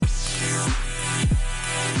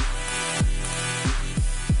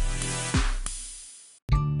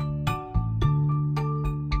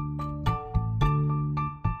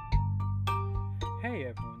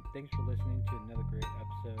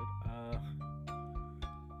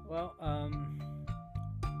Well,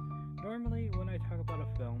 normally when I talk about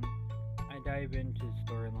a film, I dive into the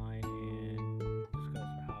storyline and discuss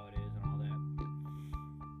how it is and all that.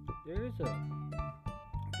 There is a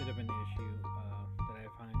bit of an issue that I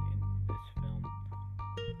find in this film,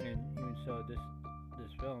 and even so, this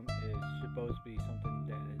film is supposed to be something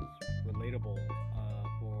that is relatable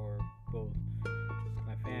for both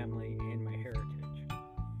my family and my heritage,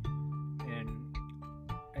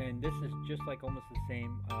 and this is just like almost the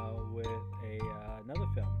same with a another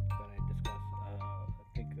film that I discussed I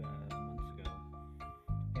think months ago,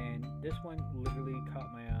 and this one literally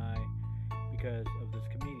caught my eye because of this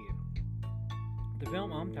comedian. The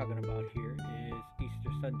film I'm talking about here is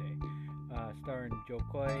Easter Sunday, starring Jo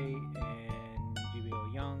Koy and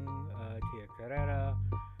GBO Young, Tia Carrera,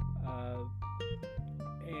 uh,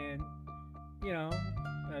 and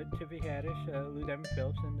Tiffany Haddish, Lou Diamond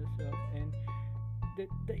Phillips in this film. And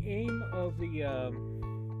the aim of the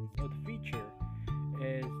feature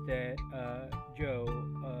is that Joe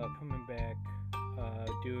coming back,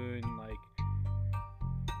 doing like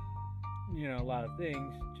a lot of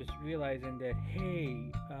things, just realizing that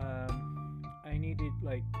hey, I need to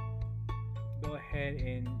like go ahead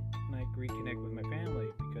and like reconnect with my family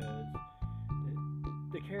because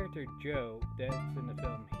the character Joe that's in the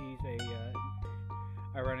film,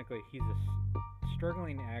 ironically he's a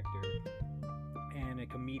struggling actor and a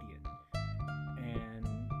comedian, and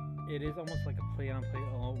it is almost like a play on play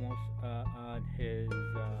almost on his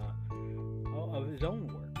of his own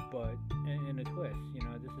work, but in a twist.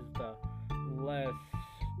 This is the less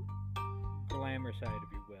glamour side,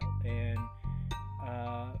 if you will, and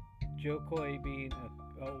Jo Koy being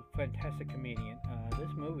a fantastic comedian. Um,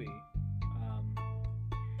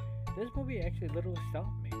 this movie actually literally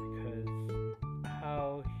stopped me because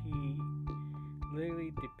how he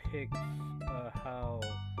literally depicts how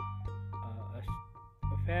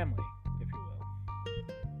a family, if you will,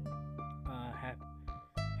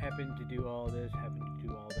 happened to do all this, happened to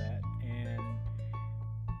do all that, and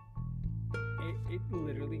it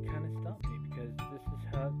literally kind of stumped me because this is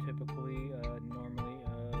how typically, normally, a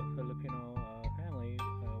Filipino family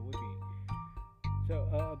would be. So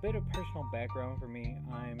a bit of personal background for me: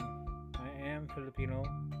 I am Filipino.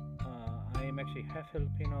 I am actually half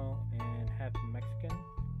Filipino and half Mexican.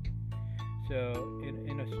 So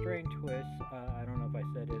in a strange twist, I don't know if I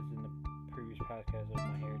said this in the previous podcast of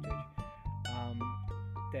my heritage,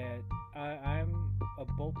 that I'm a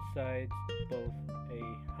both sides, both a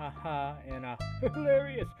haha and a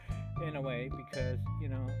hilarious in a way, because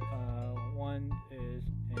one is,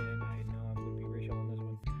 and I know I'm gonna be racial on this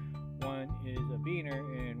one is a beaner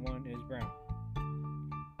and one is brown.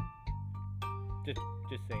 Just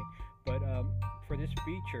saying. But for this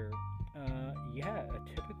feature,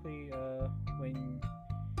 typically when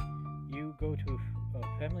you go to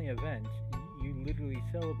a family event, you literally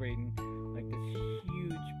celebrating like this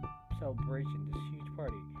huge celebration, this huge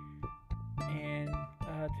party. And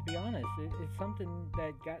to be honest, it's something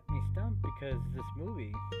that got me stumped because this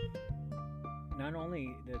movie, not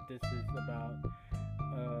only that this is about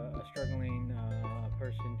a struggling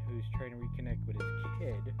person who's trying to reconnect with his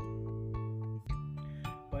kid,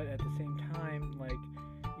 but at the same time, like,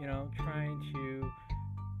 trying to,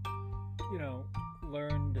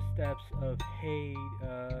 learn the steps of, hey,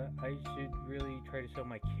 I should really try to show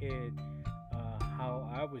my kid how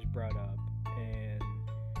I was brought up and,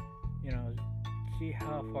 see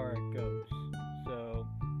how far it goes. So,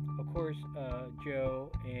 of course,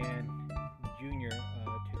 Joe and Junior,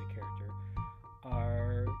 to the character,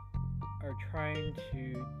 are trying to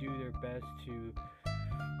do their best to,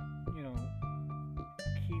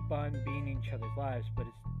 keep on being in each other's lives, but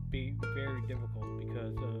it's very difficult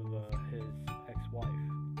because of his ex-wife.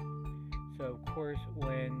 So of course,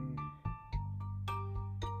 when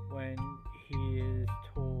he is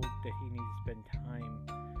told that he needs to spend time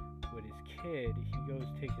with his kid, he goes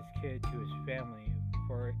to take his kid to his family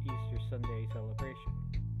for Easter Sunday celebration.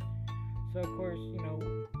 So of course,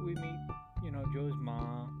 we meet, Joe's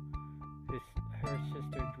mom, her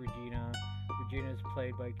sister Regina. Regina is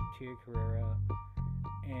played by Tia Carrera,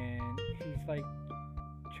 and he's like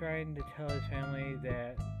trying to tell his family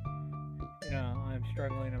that I'm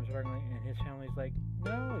struggling, and his family's like,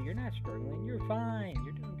 no, you're not struggling, you're fine,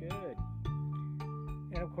 you're doing good.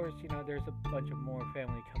 And of course, there's a bunch of more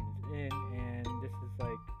family comes in, and this is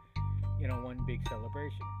like one big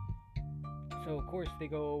celebration. So of course they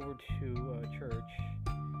go over to church,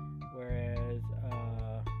 whereas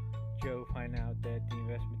Joe find out that the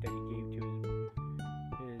investment that he gave to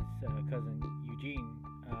his cousin Eugene,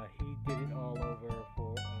 he did it all over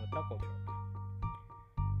for a taco truck.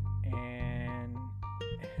 And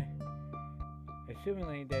as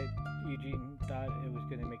assumingly that Eugene thought it was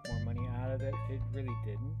going to make more money out of it. It really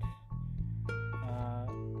didn't.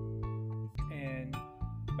 And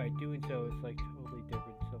by doing so, it's like totally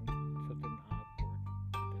different, something awkward with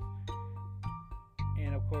this.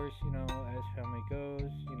 And of course, as family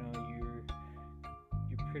goes,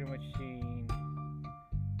 you're pretty much seeing,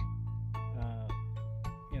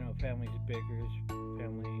 families bickers,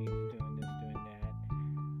 families doing this, doing that.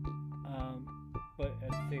 But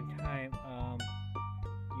at the same time,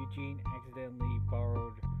 Eugene accidentally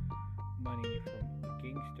borrowed money from a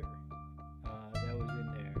gangster that was in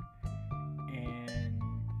there, and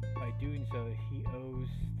by doing so, he owes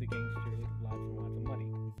the gangster lots and lots of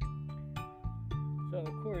money. So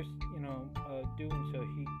of course, doing so,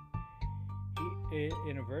 he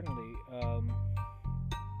inadvertently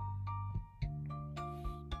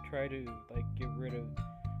tried to get rid of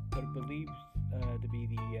what it believes to be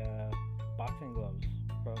the boxing gloves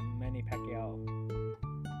from Manny Pacquiao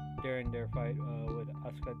during their fight with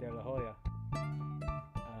Oscar De La Hoya.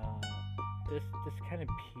 This kind of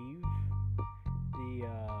peeved the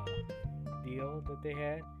deal that they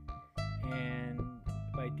had, and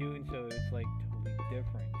by doing so, it's totally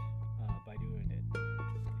different by doing it.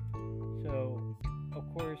 So, of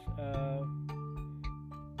course,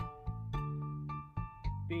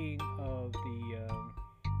 being of the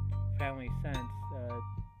family sense,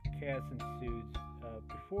 chaos ensues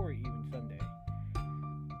before even Sunday.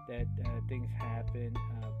 That things happen.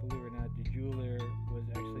 Believe it or not, the jeweler was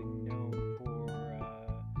actually known for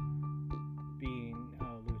being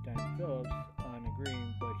Lou Diamond Phillips on a green,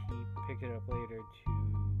 but he picked it up later to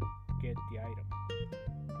get the item.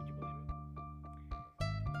 Would you believe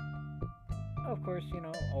it? Of course,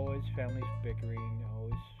 always families bickering,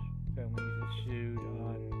 always families eschewed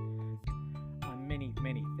on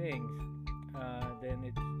many things. Then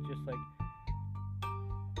it's just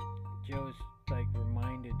Joe's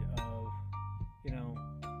reminded of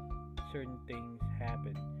certain things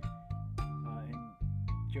happen in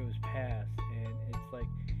Joe's past, and it's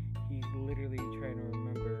he's literally trying to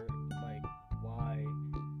remember why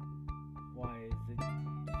is it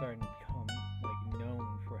starting to become known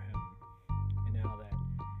for him and all that.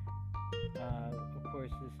 Of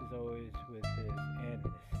course, this is always with his aunt and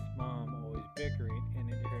his mom always bickering, and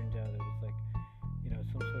it turns out it was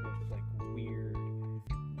some sort of weird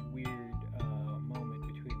moment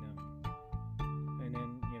between them. And then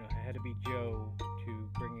it had to be Joe to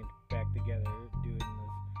bring it back together, doing this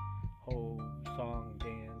whole song,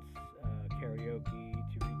 dance, karaoke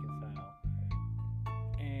to reconcile.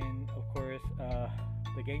 And of course,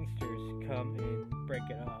 the gangsters come and break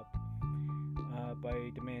it up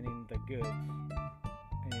by demanding the goods.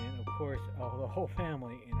 And of course, the whole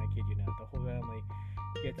family, and I kid you not, the whole family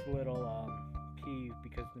gets a little peeved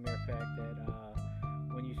because of the mere fact that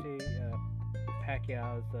when you say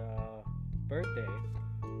Pacquiao's birthday,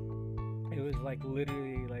 it was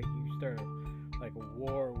literally you start a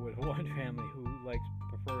war with one family who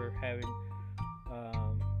prefer having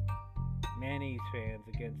Manny's fans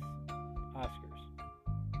against Oscar's.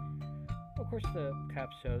 Of course, the cop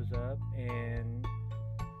shows up, and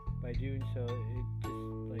by doing so, it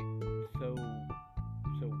just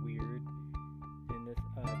so weird. In this,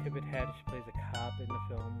 Tippett Haddish plays a cop in the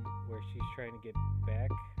film where she's trying to get back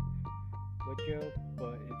with Joe,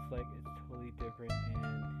 but it's totally different,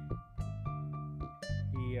 and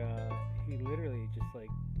he literally just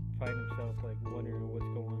find himself wondering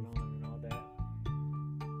what's going on and all that.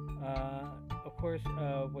 Of course,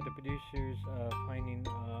 with the producers finding a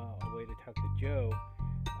way to talk to Joe,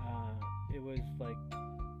 it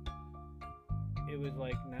was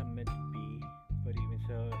not meant to be, but even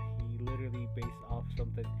so, he literally based off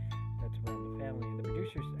something that's around the family, and the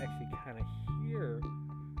producers actually kind of hear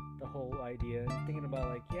the whole idea and thinking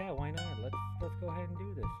about yeah, why not? Let's go ahead and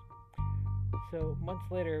do this. So months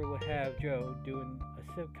later, we'll have Joe doing a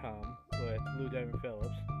sitcom with Lou Diamond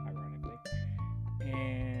Phillips, ironically,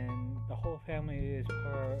 and the whole family is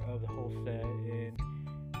part of the whole set and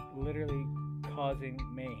literally causing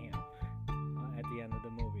mayhem at the end of the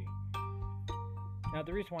movie. Now,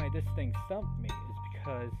 the reason why this thing stumped me is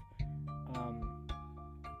because,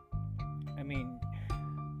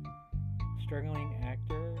 struggling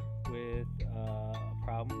actor with a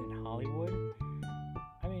problem in Hollywood.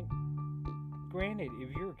 Granted, if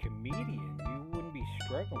you're a comedian, you wouldn't be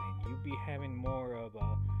struggling. You'd be having more of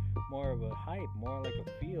a hype, more like a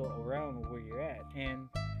feel around where you're at, and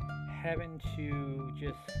having to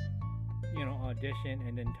just audition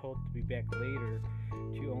and then told to be back later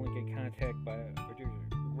to only get contact by a producer.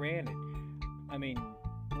 Granted,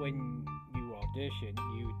 when you audition,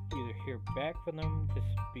 you either hear back from them to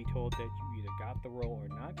be told that you either got the role or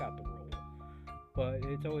not got the role. but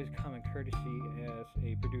it's always common courtesy as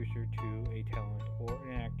a producer to a talent or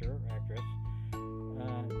an actor or actress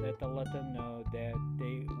that they'll let them know that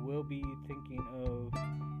they will be thinking of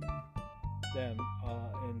them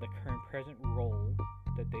in the current present role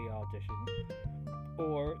that they audition,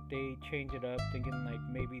 or they change it up thinking like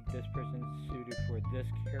maybe this person is suited for this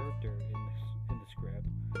character in the script,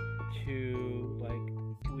 to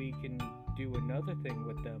like we can do another thing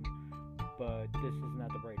with them, but this is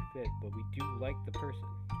not the right fit, but we do like the person.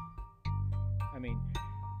 I mean,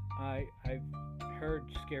 I've heard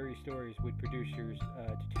scary stories with producers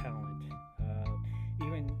to talent,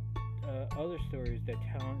 even other stories that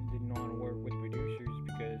talent didn't want to work with producers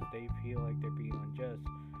because they feel like they're being unjust,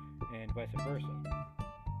 and vice versa.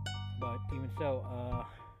 But even so,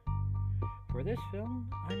 for this film,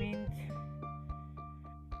 I mean,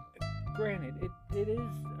 granted, it is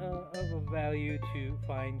of a value to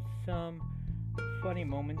find some funny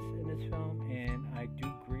moments in this film, and I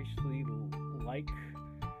do graciously like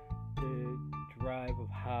the drive of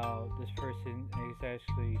how this person is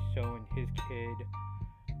actually showing his kid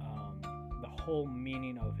the whole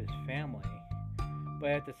meaning of his family. But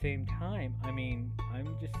at the same time, I mean,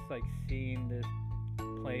 I'm just like seeing this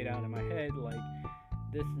played out in my head, like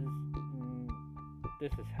this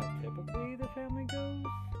is how typically the family goes.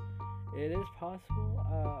 It is possible.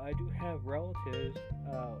 I do have relatives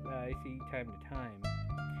that I see time to time,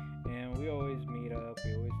 and we always meet up,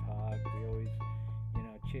 we always talk, we always,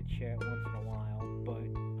 chit chat once in a while. But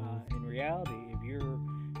in reality, if you're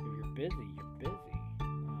busy, you're busy.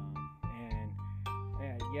 And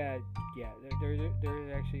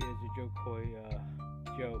there actually is a Jo Koy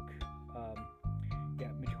joke.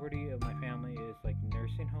 Majority of my family is like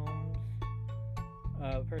nursing homes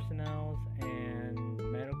personnel and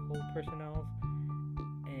medical personnel,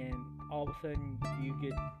 and all of a sudden you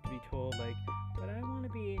get to be told like, but I want to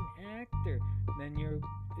be an actor. Then you'd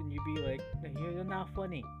be like, you're not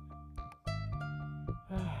funny.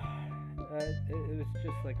 It was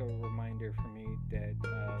just like a reminder for me that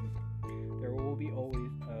there will be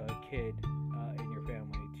always a kid in your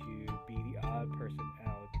family to be the odd person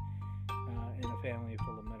out in a family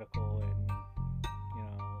full of medical and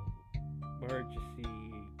emergency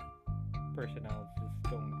personnel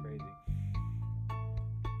just going crazy.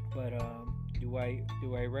 But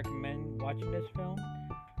do I recommend watching this film?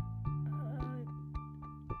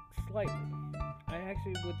 Slightly. I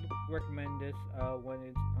actually would recommend this when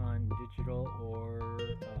it's on digital or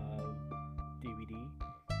DVD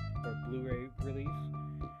or Blu-ray release,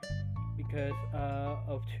 because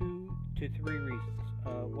of 2 to 3 reasons.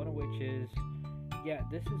 One of which is,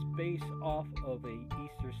 this is based off of a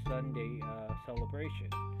Easter Sunday celebration,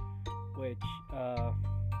 which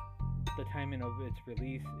the timing of its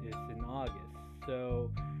release is in August.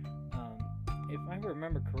 So, if I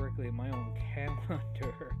remember correctly, in my own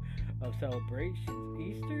calendar of celebrations,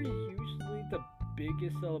 Easter is usually the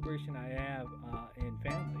biggest celebration I have in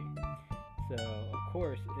family. So, of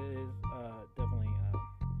course, it is definitely a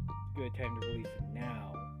good time to release it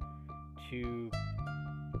now to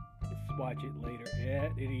watch it later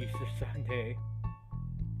at Easter Sunday.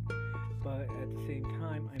 But at the same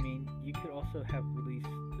time, I mean, you could also have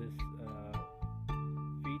released this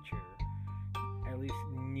feature at least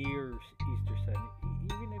near Easter Sunday,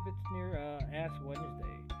 even if it's near Ash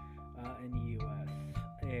Wednesday in the U.S.,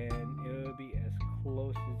 and it would be as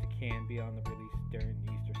close as it can be on the release during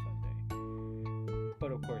Easter Sunday.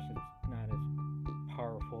 But of course, it's not as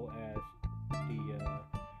powerful as the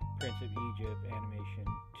Prince of Egypt animation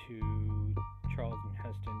to Charlton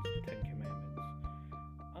Heston's The Ten Commandments.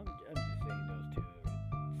 I'm just saying those two are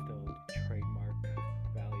still trademark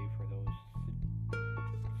value for those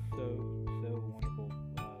so wonderful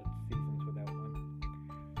seasons with that one.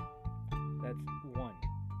 That's one.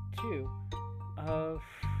 Two, the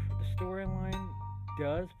storyline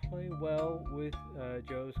does play well with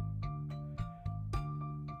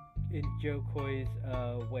Jo Koy's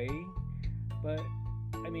way, but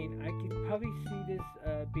I mean, I could probably see this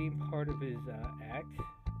being part of his act.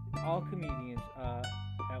 All comedians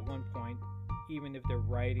at one point, even if they're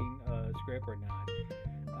writing a script or not,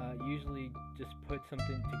 usually just put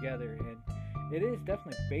something together, and it is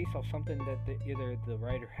definitely based off something that either the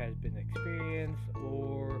writer has been experienced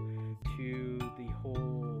or to the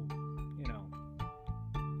whole,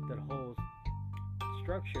 that whole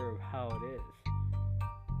structure of how it is.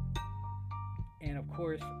 And of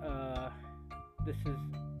course, this is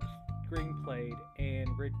screenplayed and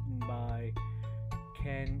written by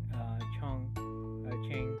Ken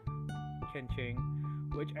Chang,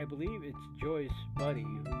 which I believe it's Joy's buddy,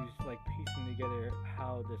 who's like piecing together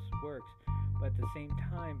how this works. But at the same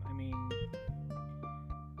time, I mean,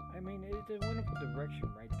 it's a wonderful direction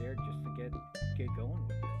right there just to get going with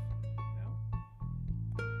this.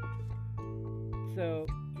 So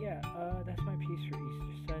yeah, that's my piece for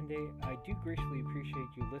Easter Sunday. I do greatly appreciate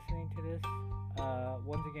you listening to this.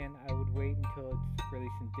 Once again, I would wait until it's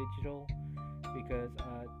released in digital because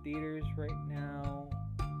theaters right now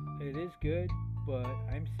it is good, but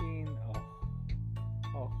I'm seeing a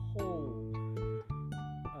whole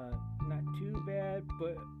not too bad,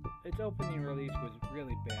 but its opening release was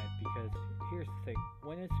really bad because here's the thing: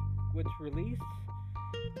 when it's released,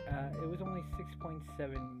 it was only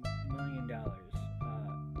 $6.7 million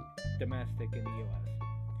domestic in the U.S.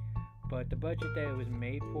 But the budget that it was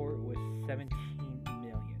made for was 17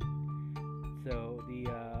 million. So the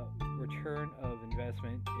return of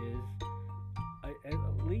investment is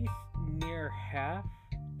at least near half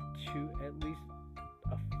to at least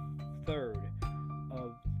a third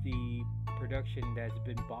of the production that's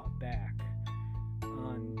been bought back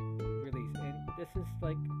on release. And this is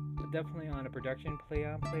like definitely on a production play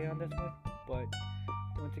on this one, but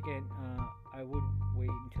once again, I would wait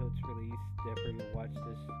until it's released for you to watch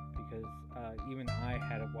this because even I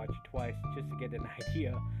had to watch it twice just to get an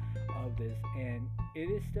idea of this, and it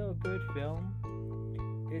is still a good film.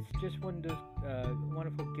 It's just one of those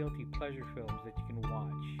wonderful guilty pleasure films that you can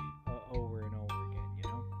watch over and over again, you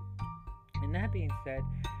know. And that being said,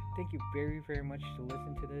 thank you very, very much to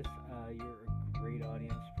listen to this. You're a great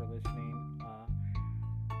audience for listening.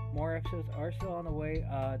 More episodes are still on the way.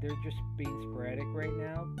 They're just being sporadic right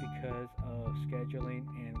now because of scheduling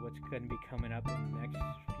and what's going to be coming up in the next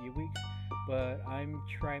few weeks. But I'm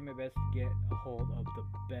trying my best to get a hold of the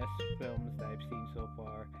best films that I've seen so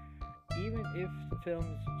far. Even if the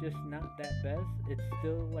film's just not that best, it's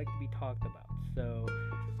still like to be talked about. So,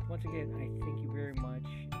 once again, I thank you very much.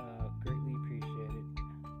 Greatly appreciate it.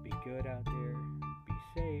 Be good out there. Be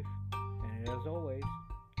safe. And as always,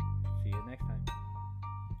 see you next time.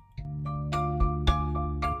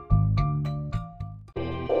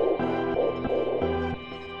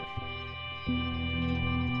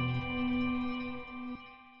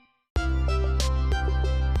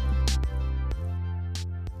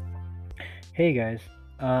 Hey guys,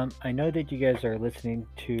 I know that you guys are listening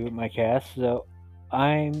to my cast, so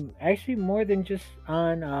I'm actually more than just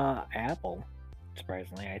on Apple,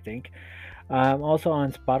 surprisingly, I think. I'm also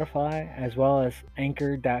on Spotify as well as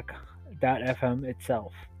Anchor.fm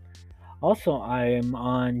itself. Also, I am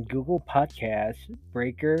on Google Podcasts,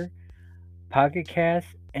 Breaker, Pocket Cast,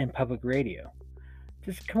 and Public Radio.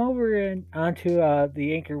 Just come over and onto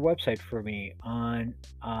the Anchor website for me on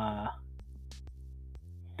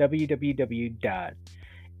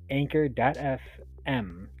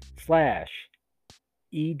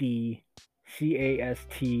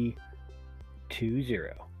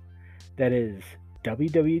www.anchor.fm/edcast20. That is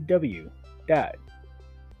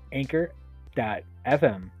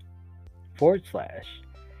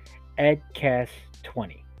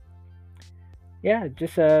www.anchor.fm/edcast20. Yeah,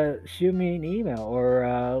 just shoot me an email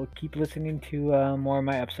or keep listening to more of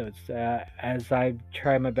my episodes as I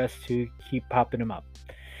try my best to keep popping them up.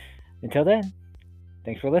 Until then,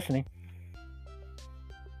 thanks for listening.